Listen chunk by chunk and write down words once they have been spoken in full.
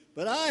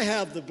But I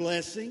have the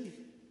blessing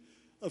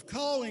of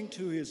calling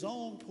to his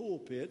own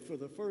pulpit for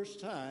the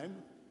first time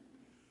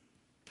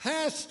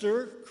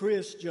Pastor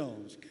Chris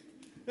Jones.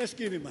 Let's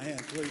give him a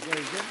hand, please, ladies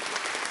and gentlemen.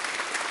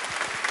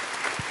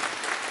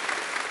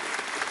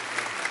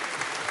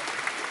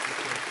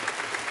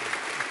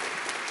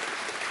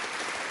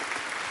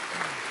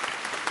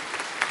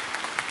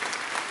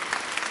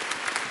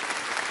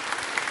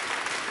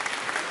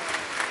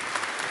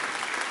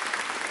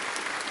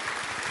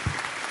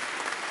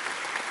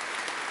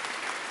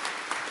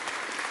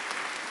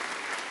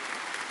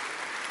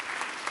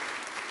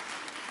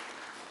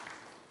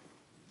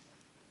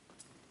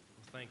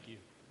 Thank you.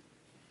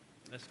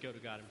 Let's go to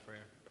God in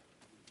prayer.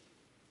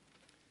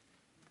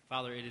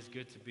 Father, it is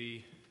good to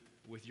be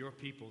with your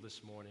people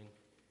this morning,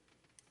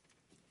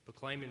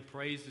 proclaiming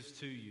praises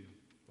to you.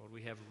 Lord,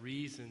 we have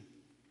reason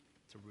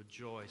to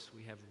rejoice.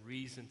 We have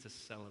reason to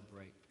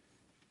celebrate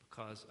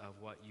because of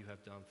what you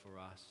have done for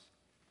us.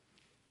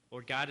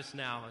 Lord, guide us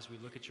now as we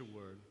look at your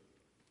word.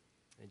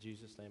 In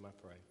Jesus' name I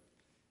pray.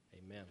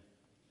 Amen.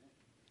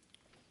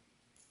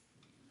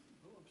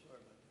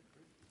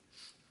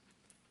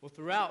 Well,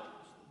 throughout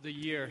the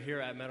year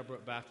here at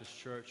Meadowbrook Baptist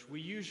Church, we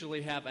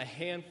usually have a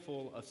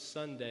handful of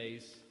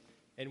Sundays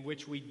in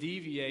which we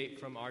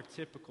deviate from our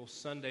typical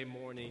Sunday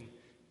morning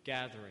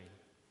gathering.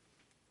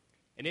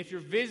 And if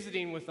you're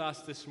visiting with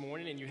us this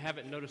morning and you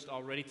haven't noticed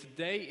already,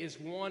 today is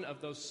one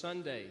of those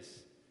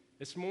Sundays.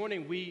 This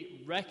morning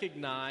we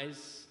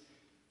recognize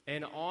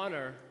and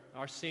honor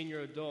our senior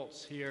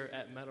adults here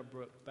at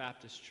Meadowbrook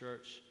Baptist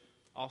Church,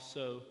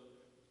 also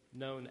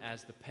known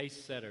as the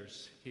pace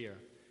setters here.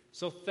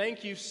 So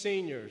thank you,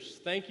 seniors.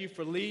 Thank you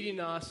for leading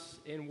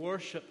us in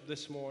worship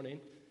this morning.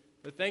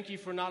 But thank you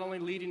for not only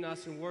leading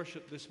us in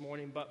worship this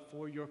morning, but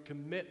for your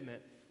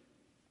commitment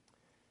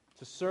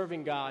to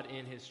serving God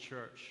in his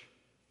church.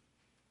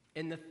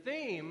 And the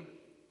theme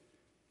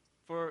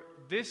for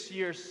this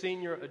year's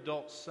Senior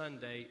Adult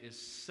Sunday is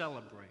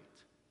celebrate.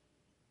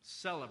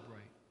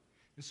 Celebrate.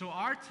 And so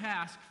our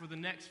task for the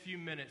next few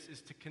minutes is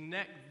to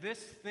connect this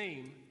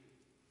theme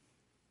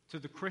to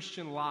the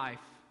Christian life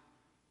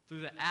through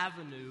the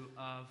avenue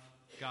of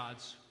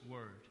God's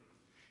Word.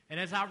 And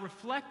as I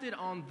reflected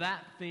on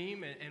that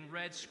theme and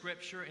read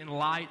Scripture in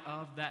light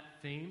of that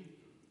theme,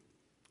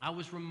 I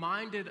was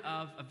reminded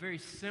of a very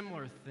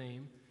similar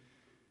theme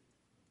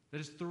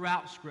that is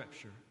throughout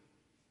Scripture.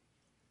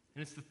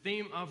 And it's the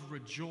theme of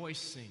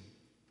rejoicing,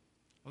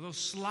 although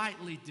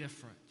slightly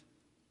different.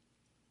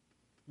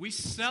 We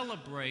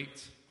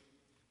celebrate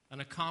an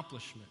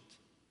accomplishment.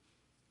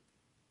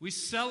 We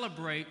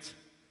celebrate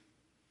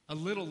a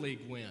Little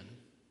League win,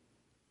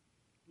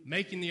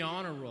 making the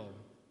honor roll,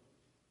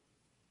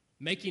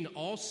 making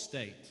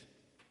All-State,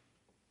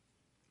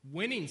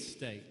 winning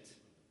state,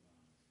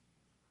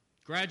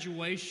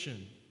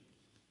 graduation,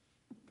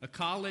 a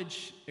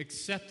college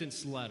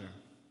acceptance letter,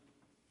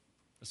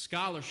 a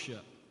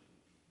scholarship,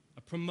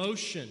 a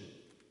promotion,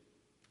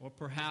 or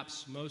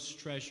perhaps most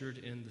treasured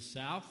in the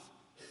South,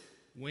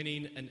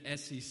 winning an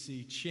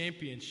SEC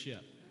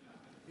championship.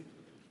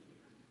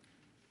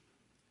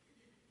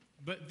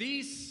 But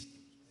these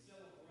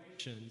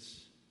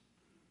celebrations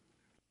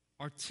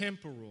are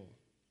temporal.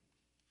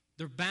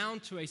 They're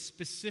bound to a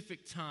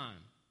specific time.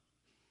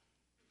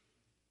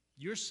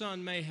 Your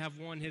son may have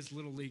won his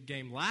Little League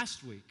game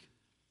last week,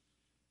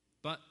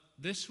 but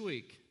this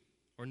week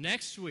or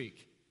next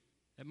week,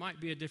 it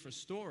might be a different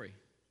story.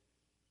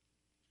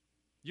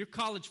 Your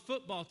college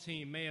football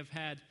team may have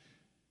had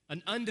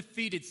an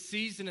undefeated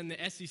season in the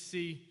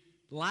SEC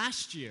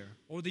last year,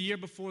 or the year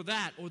before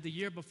that, or the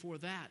year before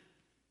that.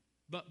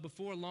 But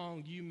before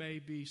long, you may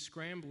be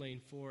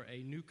scrambling for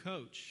a new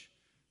coach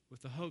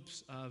with the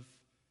hopes of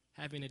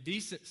having a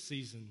decent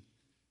season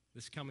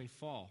this coming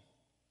fall.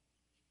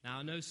 Now,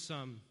 I know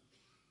some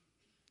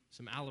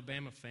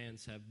Alabama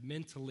fans have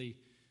mentally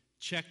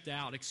checked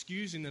out,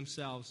 excusing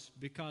themselves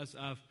because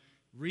of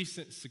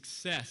recent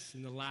success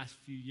in the last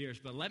few years.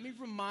 But let me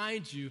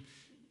remind you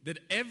that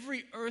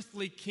every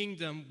earthly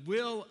kingdom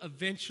will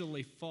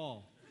eventually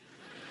fall.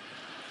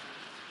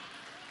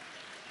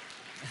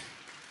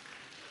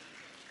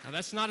 Now,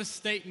 that's not a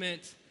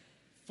statement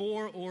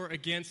for or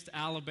against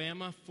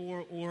Alabama,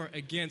 for or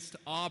against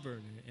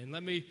Auburn. And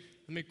let me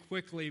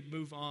quickly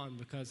move on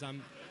because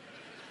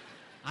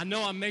I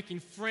know I'm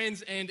making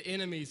friends and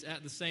enemies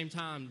at the same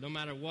time, no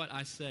matter what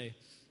I say.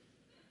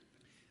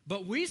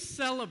 But we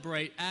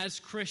celebrate as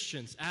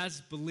Christians,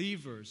 as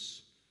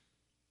believers,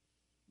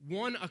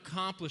 one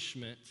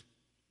accomplishment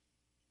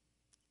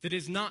that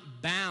is not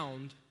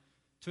bound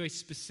to a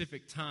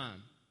specific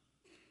time.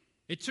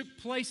 It took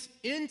place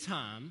in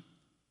time,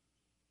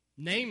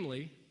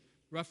 namely,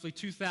 roughly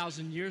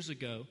 2,000 years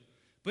ago,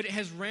 but it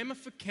has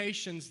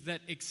ramifications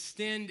that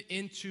extend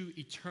into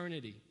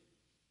eternity.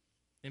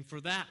 And for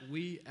that,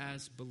 we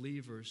as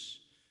believers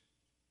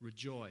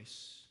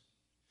rejoice.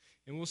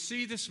 And we'll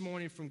see this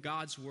morning from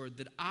God's Word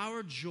that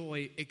our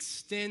joy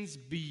extends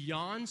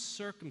beyond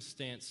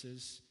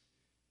circumstances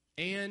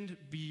and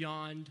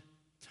beyond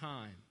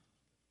time.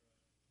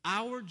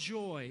 Our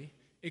joy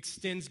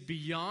extends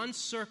beyond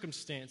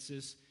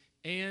circumstances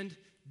and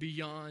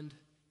beyond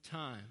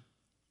time.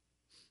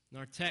 And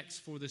our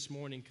text for this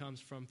morning comes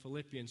from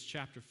Philippians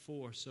chapter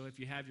 4. So if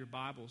you have your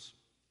Bibles,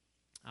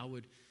 I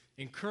would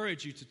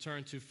encourage you to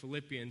turn to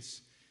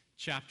Philippians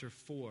chapter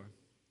 4.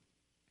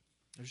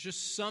 There's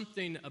just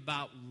something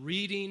about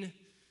reading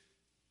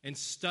and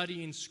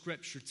studying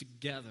Scripture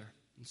together.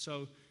 And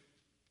so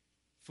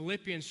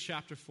Philippians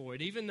chapter 4,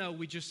 and even though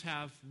we just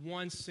have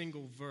one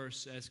single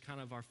verse as kind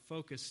of our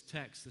focus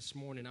text this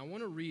morning, I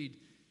want to read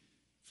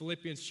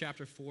Philippians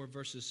chapter 4,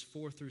 verses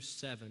 4 through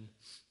 7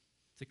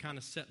 to kind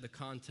of set the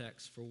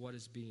context for what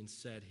is being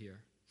said here.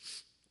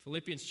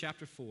 Philippians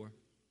chapter 4,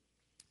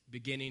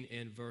 beginning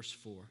in verse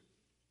 4.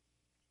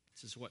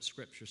 This is what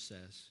Scripture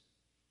says.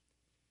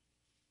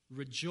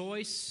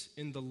 Rejoice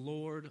in the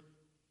Lord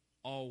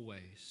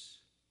always.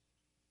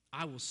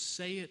 I will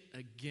say it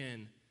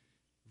again,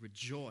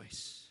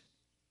 rejoice.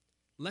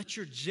 Let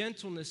your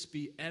gentleness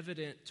be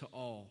evident to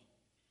all.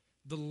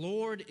 The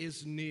Lord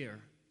is near.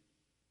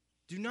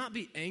 Do not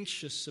be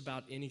anxious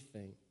about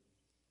anything,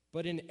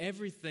 but in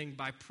everything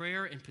by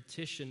prayer and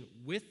petition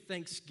with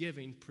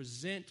thanksgiving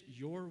present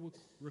your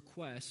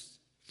requests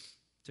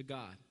to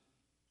God.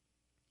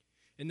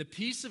 And the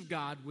peace of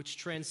God, which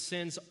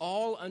transcends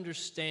all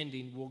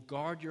understanding, will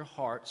guard your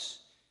hearts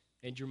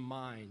and your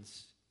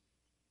minds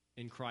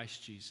in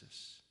Christ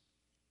Jesus.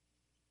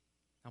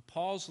 Now,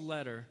 Paul's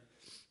letter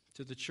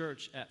to the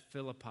church at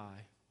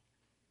Philippi,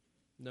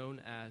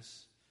 known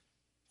as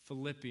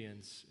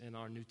Philippians in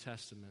our New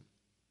Testament,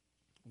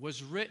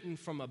 was written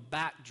from a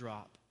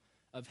backdrop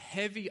of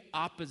heavy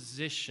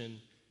opposition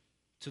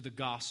to the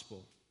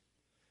gospel.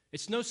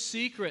 It's no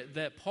secret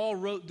that Paul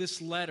wrote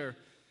this letter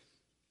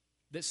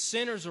that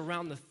centers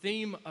around the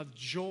theme of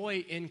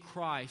joy in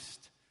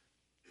Christ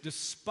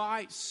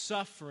despite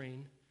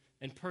suffering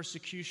and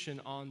persecution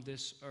on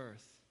this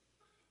earth.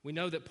 We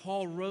know that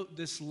Paul wrote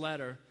this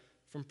letter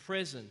from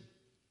prison,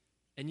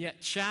 and yet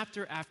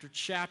chapter after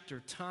chapter,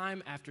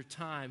 time after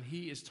time,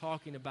 he is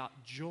talking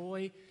about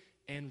joy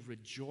and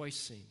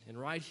rejoicing. And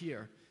right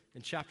here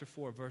in chapter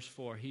 4, verse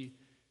 4, he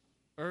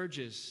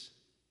urges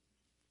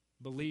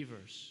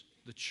believers,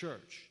 the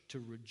church,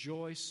 to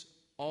rejoice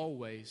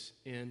always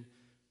in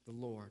the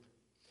Lord.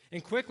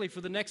 And quickly,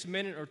 for the next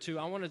minute or two,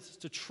 I wanted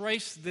to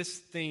trace this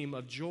theme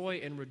of joy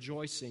and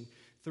rejoicing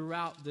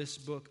throughout this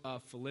book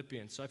of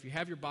Philippians. So if you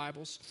have your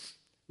Bibles,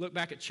 look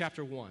back at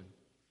chapter 1.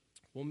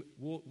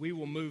 We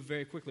will move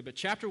very quickly, but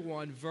chapter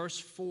 1, verse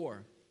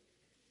 4,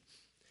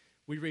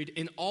 we read,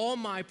 "In all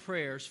my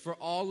prayers for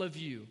all of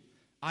you,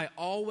 I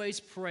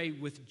always pray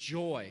with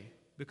joy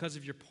because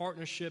of your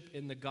partnership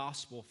in the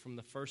gospel from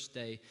the first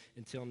day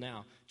until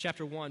now."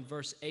 Chapter 1,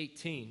 verse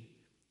 18,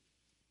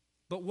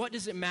 "But what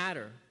does it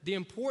matter? The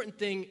important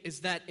thing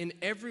is that in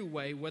every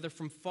way, whether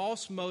from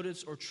false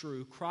motives or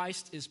true,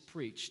 Christ is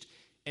preached.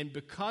 And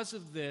because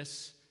of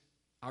this,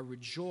 I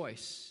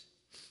rejoice.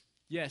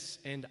 Yes,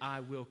 and I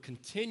will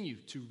continue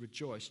to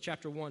rejoice."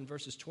 Chapter 1,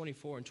 verses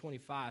 24 and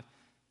 25.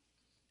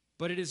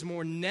 "But it is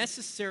more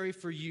necessary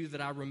for you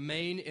that I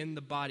remain in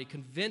the body.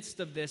 Convinced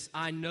of this,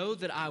 I know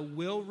that I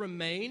will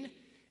remain,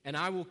 and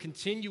I will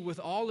continue with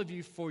all of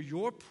you for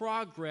your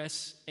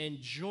progress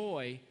and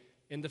joy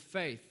in the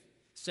faith."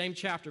 Same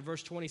chapter,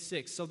 verse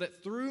 26. "So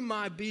that through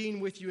my being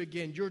with you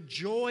again, your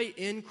joy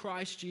in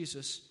Christ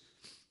Jesus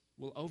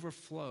will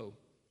overflow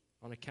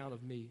on account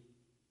of me."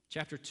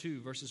 Chapter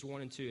 2, verses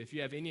 1 and 2. "If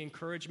you have any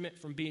encouragement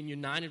from being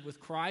united with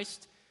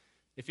Christ,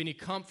 if any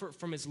comfort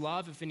from his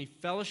love, if any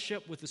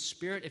fellowship with the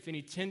Spirit, if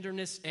any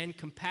tenderness and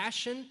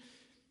compassion,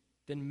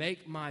 then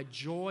make my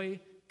joy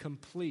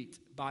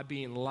complete by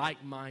being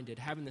like-minded,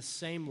 having the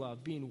same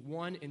love, being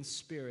one in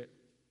spirit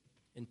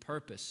and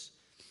purpose."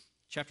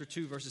 Chapter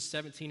 2, verses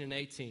 17 and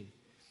 18.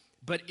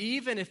 "But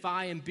even if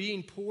I am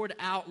being poured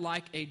out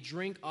like a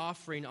drink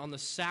offering on the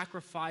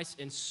sacrifice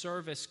and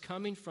service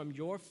coming from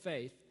your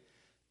faith,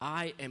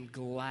 I am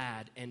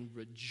glad and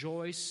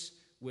rejoice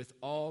with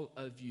all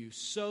of you.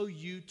 So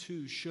you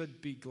too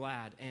should be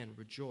glad and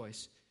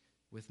rejoice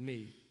with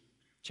me."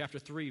 Chapter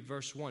 3,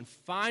 verse 1.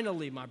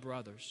 "Finally, my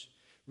brothers,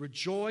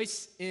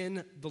 rejoice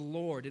in the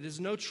Lord. It is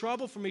no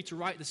trouble for me to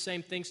write the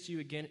same things to you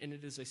again, and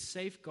it is a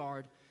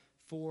safeguard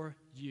for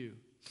you."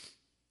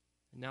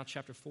 And now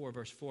chapter 4,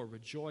 verse 4,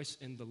 "Rejoice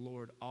in the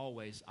Lord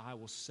always. I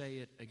will say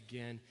it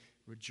again,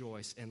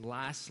 rejoice." And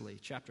lastly,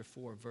 chapter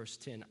 4, verse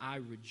 10, "I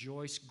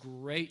rejoice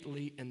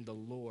greatly in the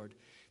Lord,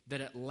 that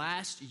at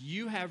last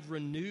you have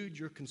renewed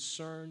your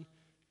concern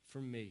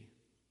for me."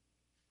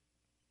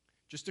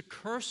 Just a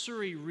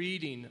cursory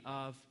reading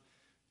of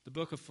the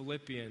book of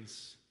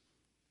Philippians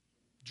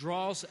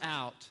draws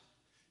out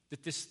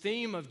that this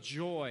theme of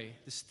joy,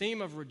 this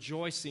theme of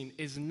rejoicing,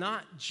 is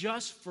not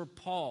just for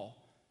Paul,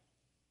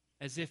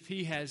 as if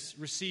he has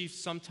received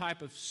some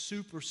type of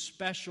super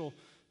special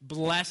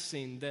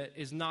blessing that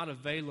is not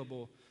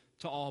available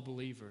to all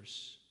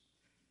believers.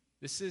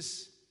 This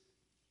is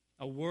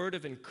a word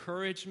of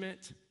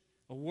encouragement,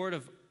 a word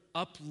of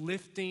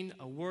uplifting,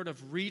 a word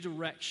of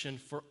redirection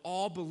for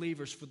all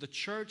believers, for the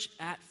church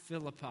at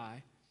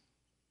Philippi.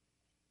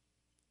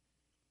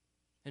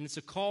 And it's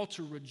a call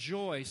to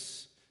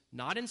rejoice,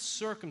 not in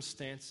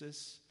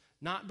circumstances,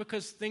 not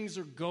because things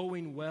are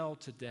going well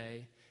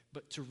today,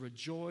 but to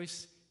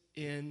rejoice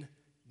in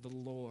the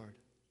Lord.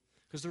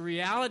 Because the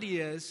reality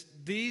is,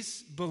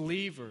 these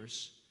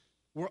believers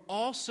were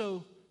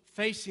also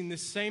facing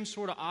this same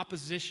sort of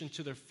opposition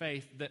to their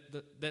faith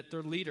that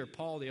their leader,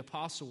 Paul the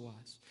apostle,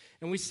 was.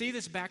 And we see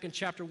this back in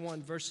chapter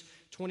 1, verse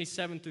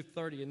 27 through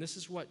 30. And this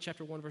is what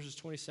chapter 1, verses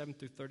 27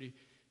 through 30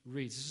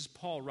 reads. This is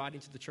Paul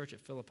writing to the church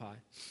at Philippi.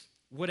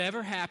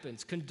 Whatever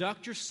happens,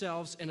 conduct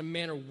yourselves in a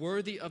manner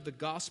worthy of the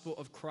gospel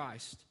of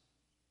Christ.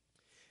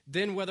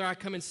 Then whether I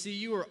come and see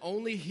you or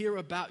only hear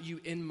about you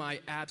in my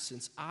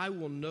absence, I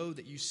will know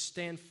that you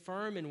stand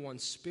firm in one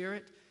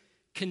spirit,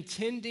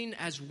 contending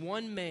as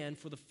one man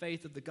for the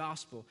faith of the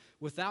gospel,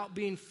 without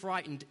being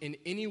frightened in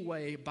any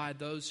way by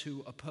those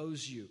who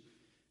oppose you.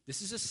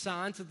 This is a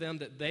sign to them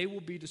that they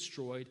will be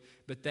destroyed,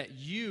 but that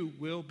you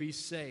will be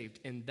saved,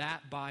 and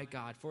that by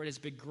God. For it has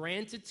been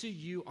granted to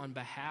you on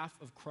behalf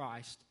of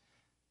Christ,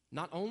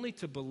 not only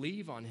to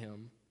believe on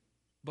him,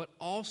 but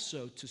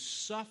also to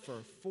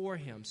suffer for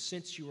him,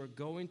 since you are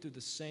going through the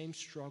same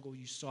struggle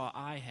you saw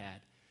I had,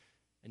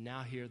 and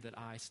now hear that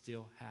I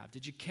still have.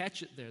 Did you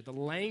catch it there? The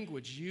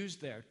language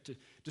used there to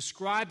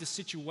describe the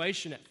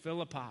situation at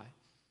Philippi.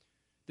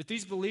 That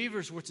these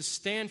believers were to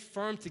stand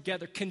firm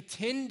together,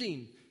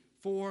 contending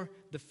for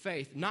the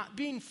faith, not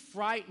being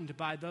frightened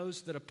by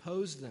those that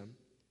oppose them,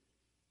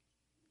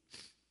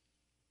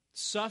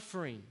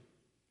 suffering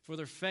for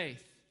their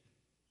faith,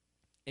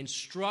 and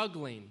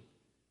struggling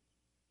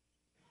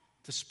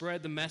to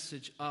spread the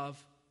message of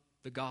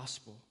the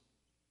gospel.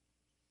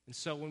 And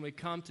so when we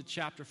come to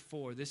chapter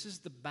 4, this is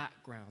the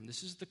background,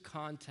 this is the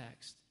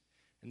context,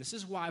 and this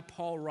is why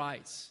Paul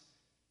writes,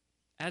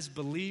 as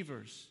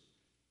believers,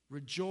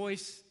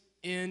 rejoice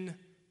in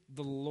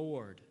the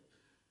Lord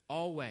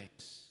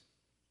always.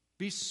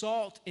 Be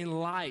salt and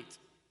light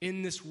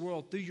in this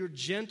world through your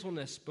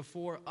gentleness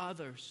before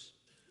others.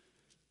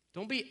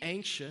 Don't be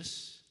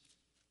anxious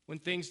when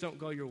things don't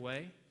go your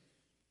way,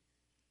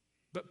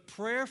 but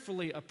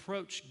prayerfully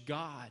approach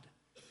God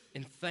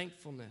in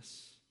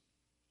thankfulness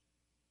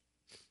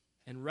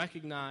and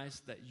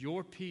recognize that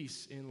your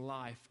peace in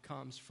life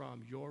comes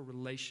from your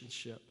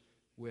relationship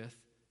with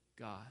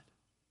God.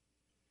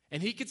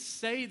 And he could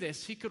say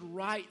this, he could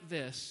write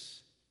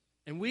this,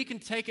 and we can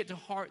take it to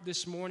heart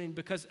this morning,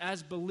 because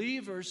as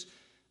believers,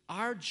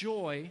 our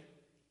joy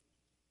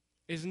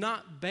is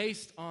not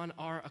based on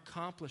our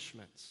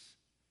accomplishments.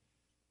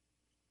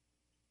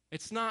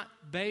 It's not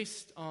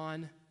based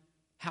on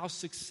how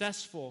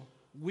successful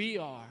we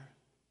are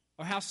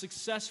or how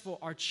successful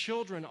our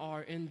children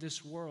are in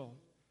this world.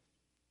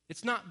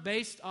 It's not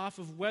based off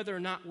of whether or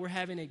not we're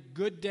having a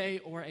good day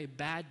or a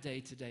bad day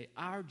today.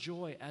 Our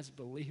joy as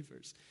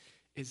believers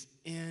is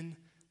in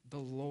the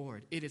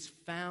Lord. It is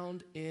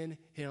found in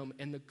him.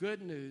 And the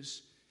good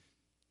news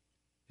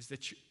is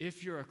that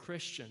if you're a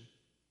Christian,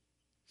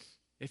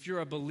 if you're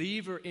a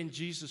believer in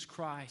Jesus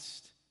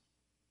Christ,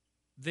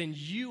 then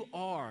you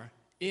are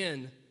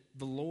in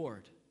the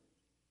Lord.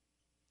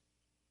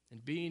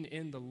 And being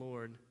in the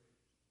Lord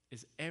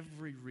is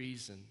every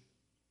reason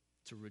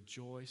to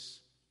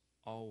rejoice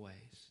always.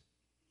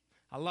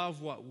 I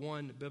love what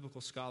one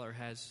biblical scholar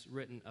has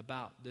written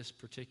about this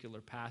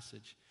particular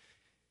passage.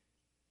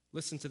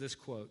 Listen to this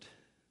quote.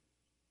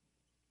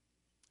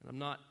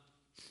 And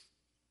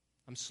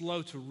I'm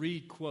slow to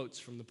read quotes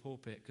from the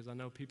pulpit because I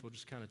know people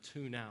just kind of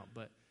tune out,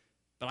 but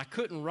I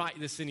couldn't write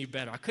this any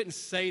better. I couldn't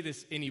say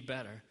this any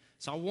better.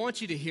 So I want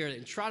you to hear it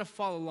and try to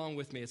follow along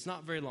with me. It's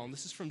not very long.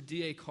 This is from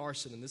D.A.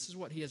 Carson, and this is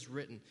what he has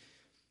written.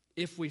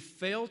 If we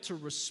fail to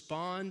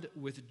respond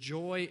with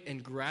joy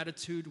and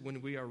gratitude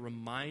when we are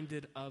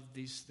reminded of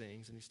these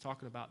things, and he's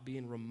talking about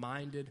being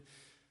reminded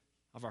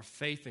of our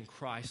faith in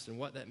Christ and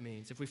what that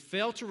means. If we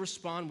fail to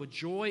respond with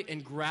joy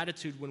and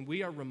gratitude when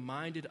we are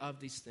reminded of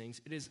these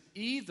things, it is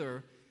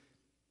either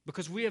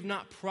because we have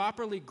not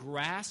properly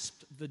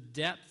grasped the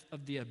depth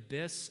of the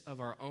abyss of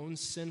our own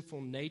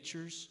sinful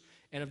natures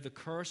and of the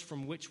curse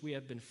from which we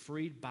have been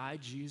freed by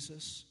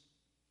Jesus,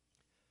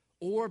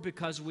 or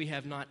because we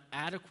have not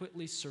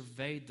adequately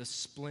surveyed the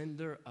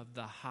splendor of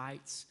the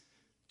heights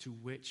to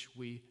which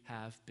we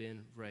have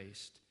been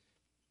raised.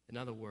 In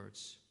other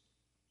words,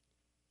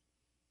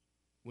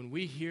 when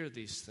we hear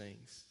these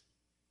things,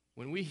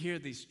 when we hear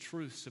these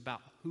truths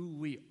about who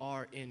we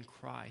are in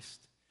Christ,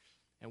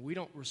 and we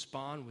don't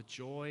respond with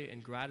joy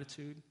and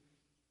gratitude,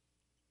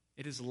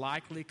 it is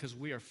likely because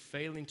we are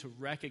failing to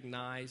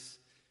recognize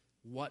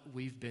what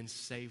we've been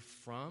saved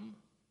from: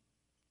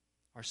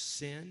 our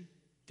sin,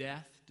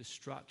 death,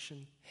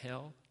 destruction,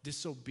 hell,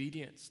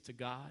 disobedience to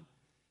God,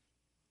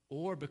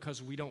 or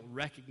because we don't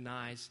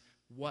recognize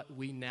what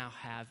we now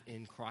have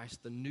in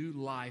Christ, the new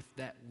life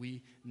that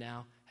we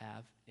now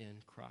have in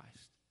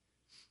Christ.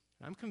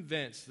 And I'm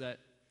convinced that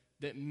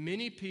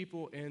many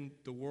people in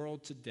the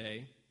world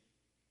today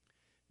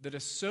that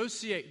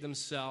associate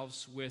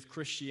themselves with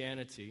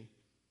Christianity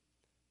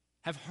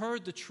have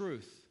heard the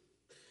truth.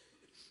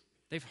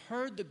 They've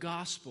heard the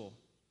gospel,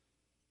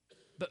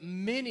 but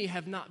many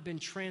have not been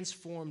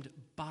transformed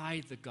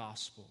by the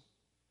gospel.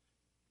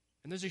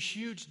 And there's a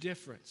huge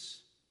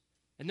difference.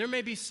 And there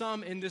may be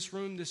some in this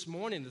room this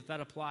morning that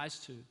applies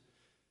to.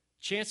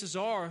 Chances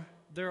are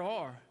there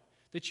are.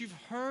 That you've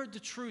heard the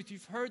truth,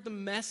 you've heard the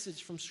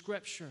message from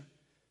Scripture,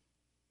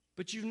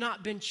 but you've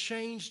not been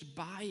changed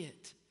by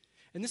it.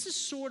 And this is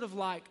sort of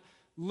like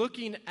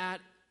looking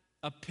at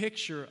a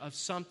picture of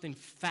something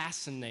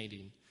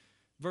fascinating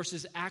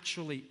versus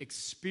actually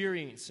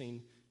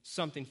experiencing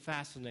something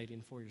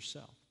fascinating for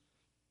yourself.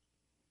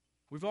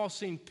 We've all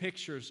seen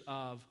pictures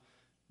of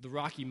the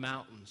Rocky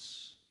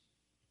Mountains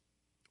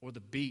or the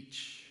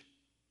beach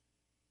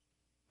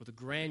or the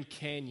Grand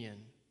Canyon,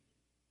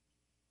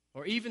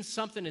 or even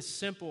something as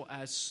simple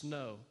as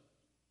snow.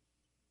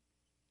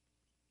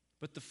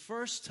 But the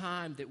first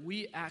time that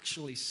we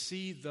actually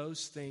see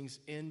those things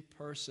in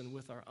person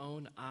with our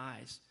own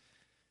eyes,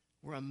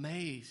 we're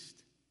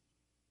amazed.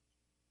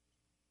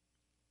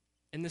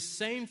 And the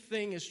same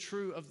thing is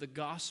true of the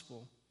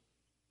gospel.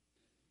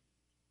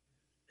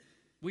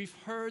 We've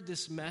heard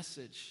this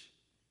message.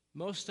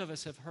 Most of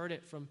us have heard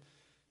it from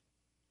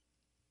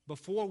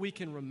before we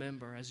can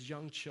remember as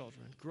young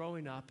children,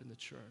 growing up in the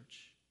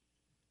church.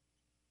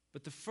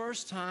 But the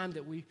first time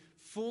that we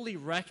fully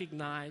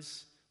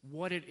recognize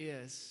what it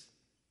is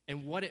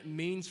and what it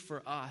means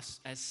for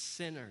us as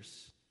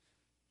sinners,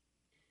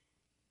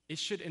 it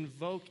should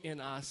invoke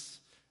in us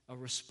a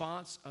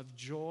response of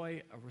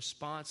joy, a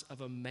response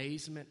of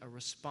amazement, a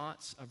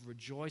response of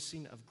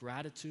rejoicing, of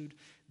gratitude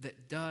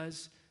that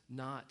does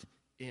not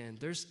end.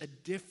 There's a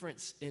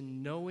difference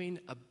in knowing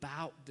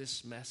about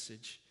this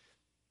message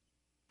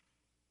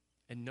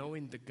and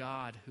knowing the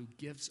God who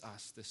gives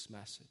us this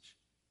message.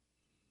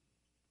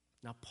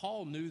 Now,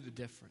 Paul knew the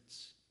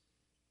difference.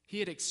 He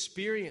had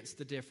experienced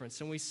the difference,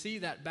 and we see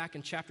that back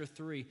in chapter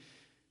 3,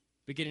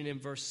 beginning in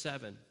verse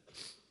 7.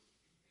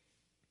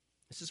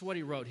 This is what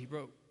he wrote. He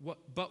wrote,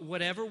 "But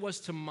whatever was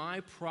to my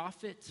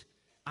profit,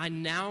 I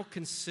now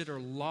consider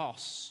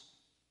loss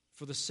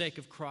for the sake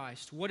of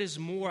Christ. What is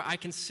more, I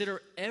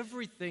consider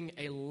everything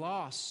a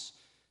loss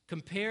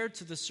compared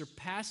to the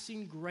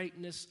surpassing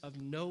greatness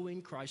of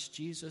knowing Christ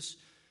Jesus,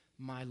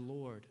 my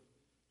Lord,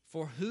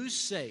 for whose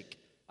sake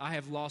I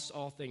have lost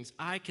all things.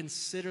 I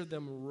consider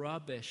them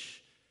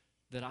rubbish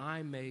that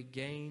I may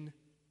gain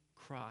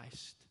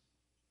Christ."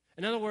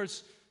 In other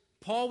words,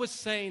 Paul was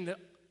saying that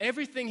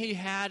everything he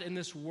had in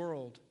this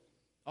world,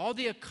 all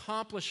the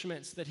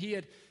accomplishments that he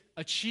had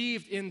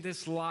achieved in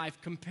this life,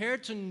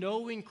 compared to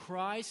knowing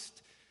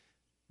Christ,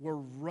 were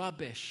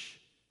rubbish.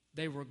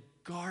 They were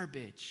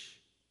garbage.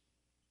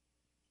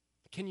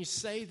 Can you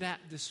say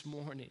that this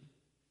morning?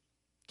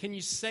 Can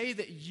you say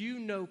that you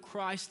know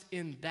Christ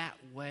in that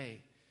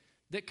way?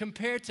 That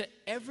compared to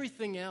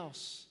everything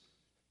else,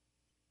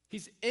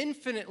 He's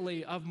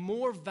infinitely of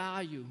more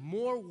value,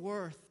 more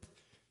worth,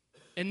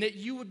 and that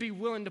you would be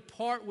willing to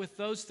part with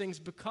those things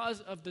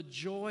because of the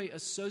joy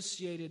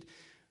associated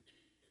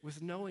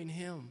with knowing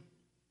Him.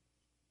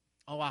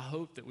 Oh, I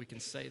hope that we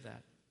can say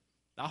that.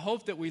 I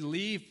hope that we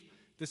leave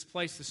this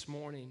place this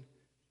morning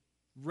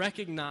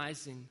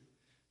recognizing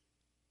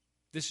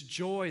this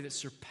joy that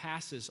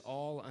surpasses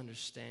all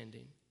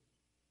understanding.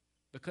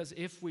 Because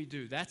if we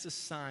do, that's a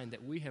sign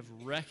that we have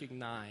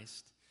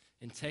recognized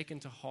and taken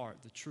to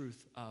heart the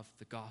truth of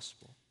the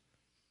gospel.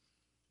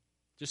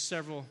 Just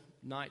several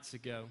nights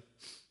ago,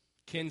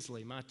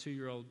 Kinsley, my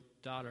 2-year-old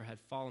daughter, had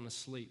fallen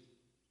asleep.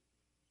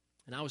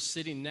 And I was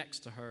sitting next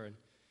to her, and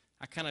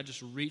I kind of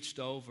just reached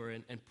over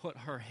and put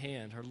her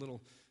hand, her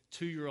little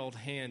 2-year-old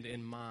hand,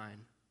 in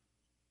mine.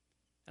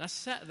 And I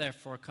sat there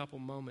for a couple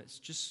moments,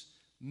 just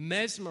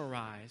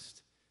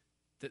mesmerized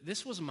that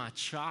this was my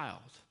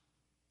child.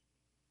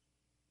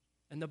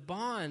 And the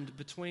bond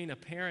between a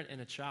parent and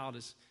a child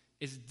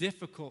is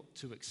difficult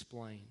to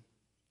explain.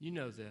 You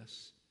know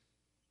this.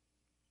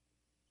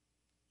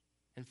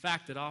 In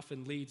fact, it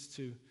often leads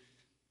to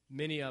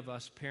many of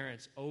us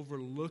parents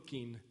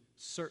overlooking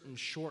certain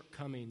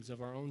shortcomings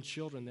of our own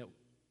children that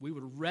we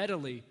would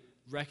readily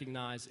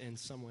recognize in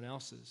someone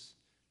else's.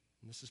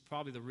 And this is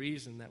probably the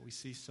reason that we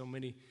see so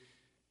many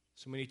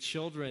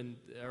children,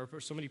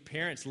 or so many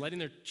parents letting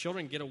their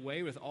children get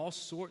away with all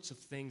sorts of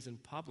things in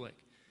public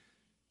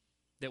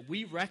that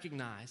we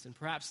recognize, and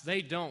perhaps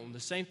they don't. The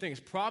same thing is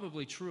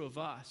probably true of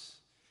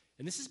us.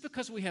 And this is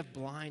because we have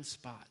blind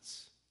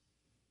spots,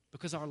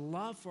 because our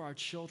love for our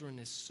children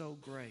is so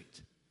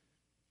great.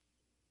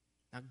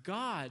 Now,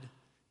 God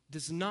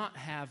does not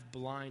have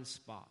blind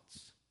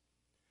spots,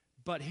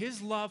 but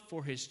His love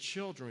for His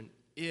children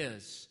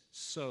is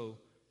so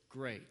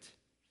great.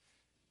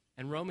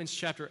 And Romans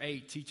chapter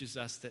 8 teaches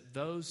us that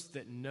those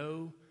that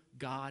know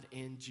God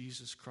in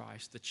Jesus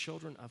Christ, the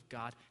children of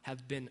God,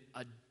 have been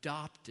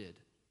adopted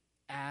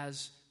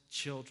as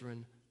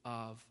children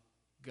of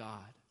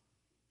God.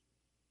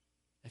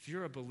 If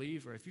you're a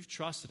believer, if you've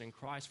trusted in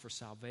Christ for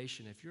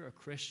salvation, if you're a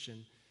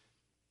Christian,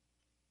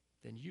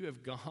 then you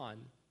have gone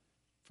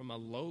from a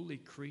lowly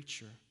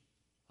creature,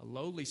 a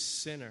lowly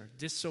sinner,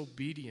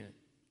 disobedient,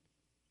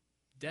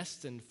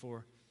 destined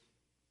for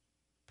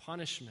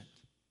punishment,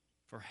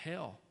 for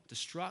hell,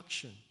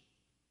 destruction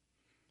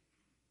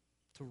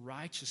to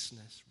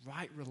righteousness,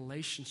 right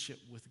relationship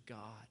with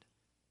God,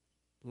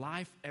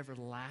 life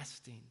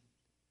everlasting,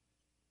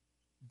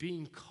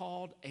 being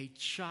called a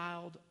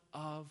child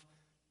of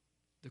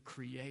the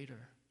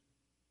Creator.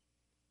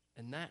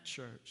 And that,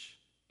 church,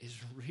 is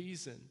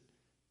reason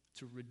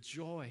to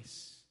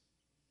rejoice.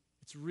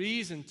 It's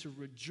reason to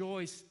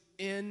rejoice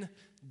in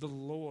the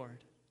Lord.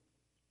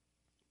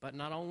 But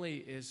not only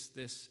is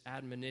this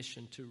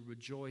admonition to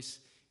rejoice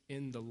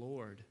in the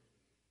Lord,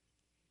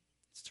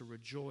 it's to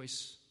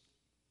rejoice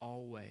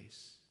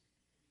always.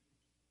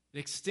 It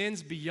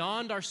extends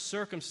beyond our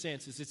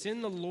circumstances. It's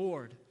in the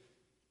Lord.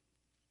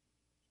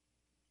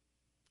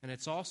 And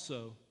it's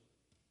also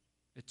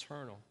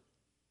eternal.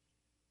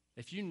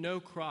 If you know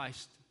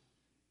Christ,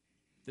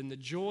 then the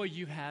joy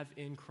you have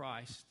in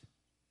Christ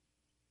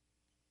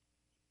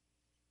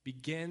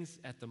begins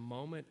at the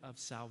moment of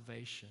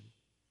salvation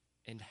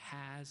and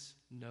has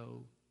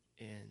no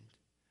end.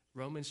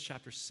 Romans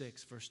chapter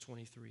 6, verse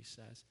 23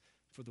 says,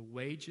 "For the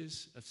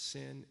wages of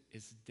sin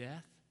is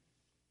death,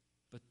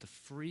 but the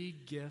free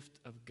gift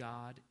of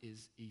God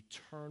is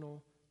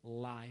eternal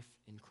life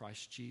in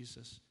Christ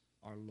Jesus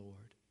our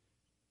Lord."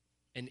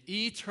 And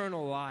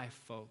eternal life,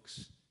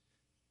 folks,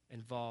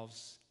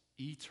 involves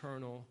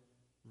eternal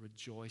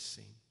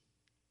rejoicing.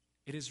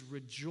 It is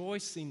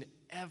rejoicing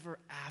ever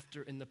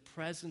after in the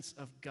presence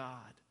of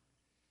God.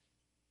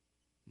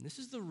 And this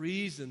is the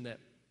reason that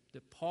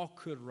Paul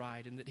could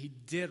write and that he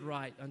did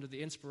write under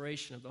the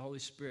inspiration of the Holy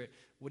Spirit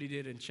what he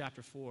did in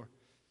chapter 4,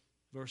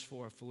 verse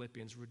 4 of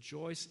Philippians.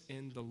 Rejoice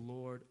in the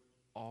Lord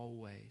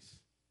always.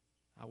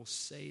 I will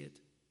say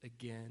it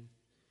again,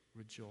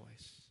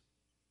 rejoice.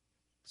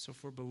 So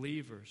for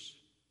believers,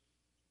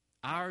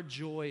 our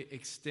joy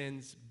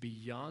extends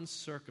beyond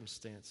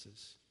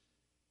circumstances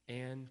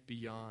and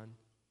beyond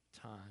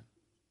time.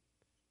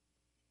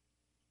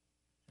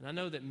 And I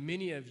know that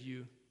many of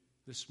you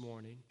this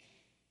morning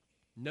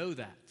know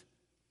that.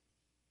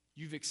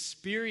 You've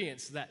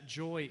experienced that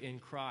joy in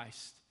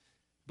Christ,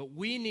 but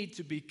we need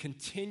to be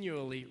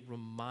continually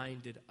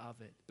reminded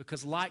of it.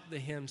 Because like the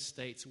hymn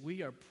states,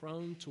 we are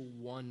prone to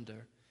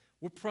wonder.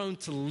 We're prone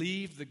to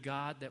leave the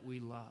God that we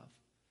love.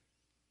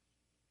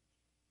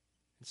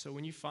 And so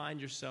when you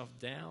find yourself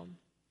down,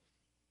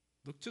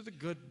 look to the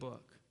good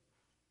book.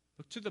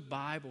 Look to the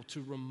Bible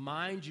to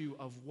remind you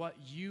of what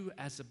you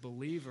as a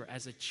believer,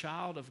 as a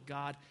child of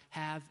God,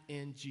 have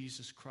in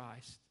Jesus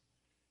Christ.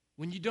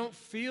 When you don't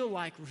feel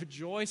like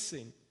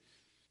rejoicing,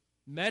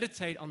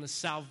 meditate on the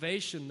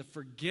salvation, the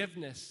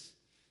forgiveness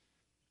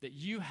that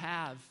you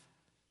have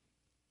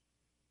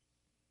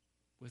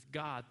with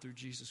God through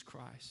Jesus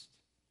Christ.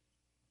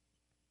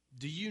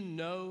 Do you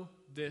know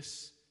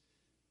this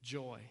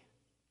joy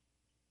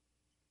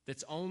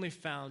that's only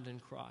found in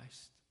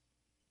Christ?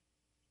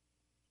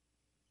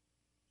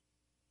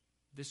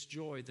 This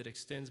joy that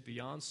extends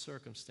beyond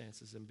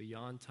circumstances and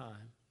beyond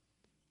time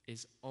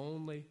is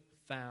only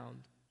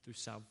found through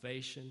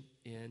salvation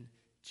in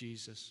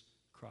Jesus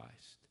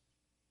Christ.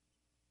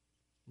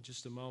 In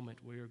just a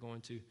moment, we are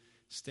going to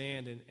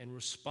stand and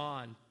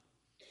respond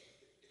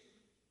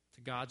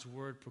to God's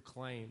word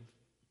proclaimed.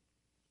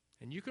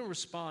 And you can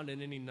respond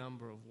in any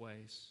number of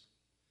ways.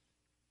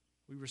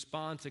 We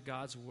respond to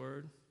God's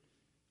word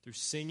through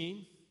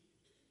singing.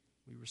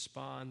 We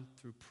respond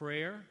through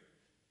prayer.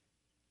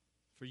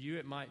 For you,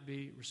 it might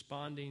be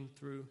responding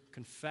through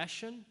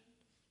confession.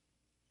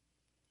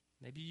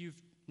 Maybe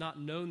you've not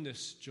known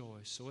this joy,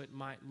 so it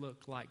might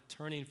look like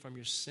turning from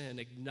your sin,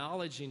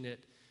 acknowledging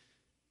it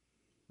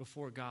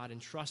before God,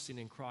 and trusting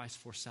in Christ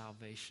for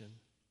salvation.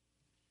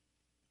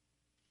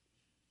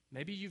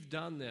 Maybe you've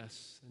done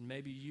this, and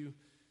maybe you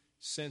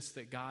sense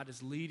that God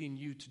is leading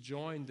you to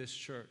join this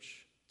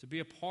church, to be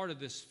a part of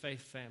this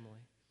faith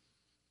family.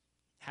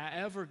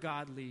 However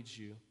God leads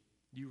you,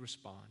 you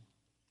respond.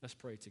 Let's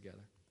pray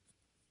together.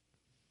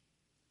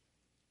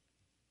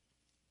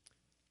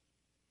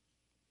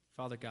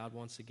 Father God,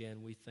 once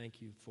again, we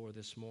thank you for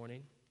this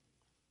morning.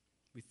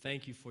 We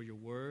thank you for your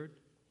word.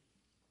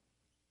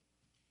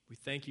 We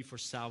thank you for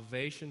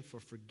salvation, for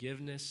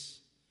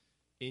forgiveness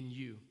in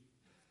you.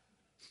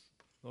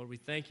 Lord, we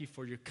thank you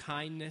for your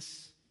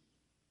kindness.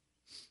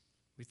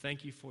 We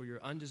thank you for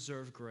your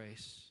undeserved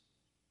grace.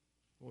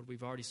 Lord,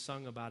 we've already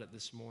sung about it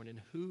this morning.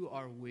 Who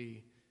are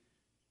we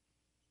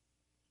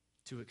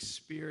to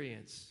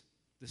experience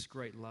this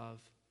great love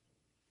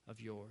of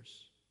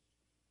yours?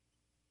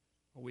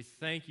 Lord, we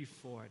thank you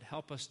for it.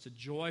 Help us to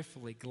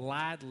joyfully,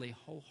 gladly,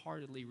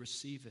 wholeheartedly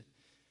receive it,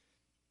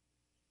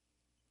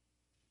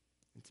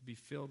 and to be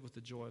filled with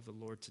the joy of the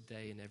Lord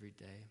today and every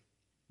day.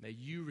 May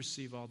you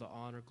receive all the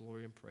honor,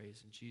 glory, and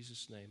praise. In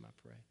Jesus' name I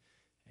pray.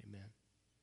 Amen.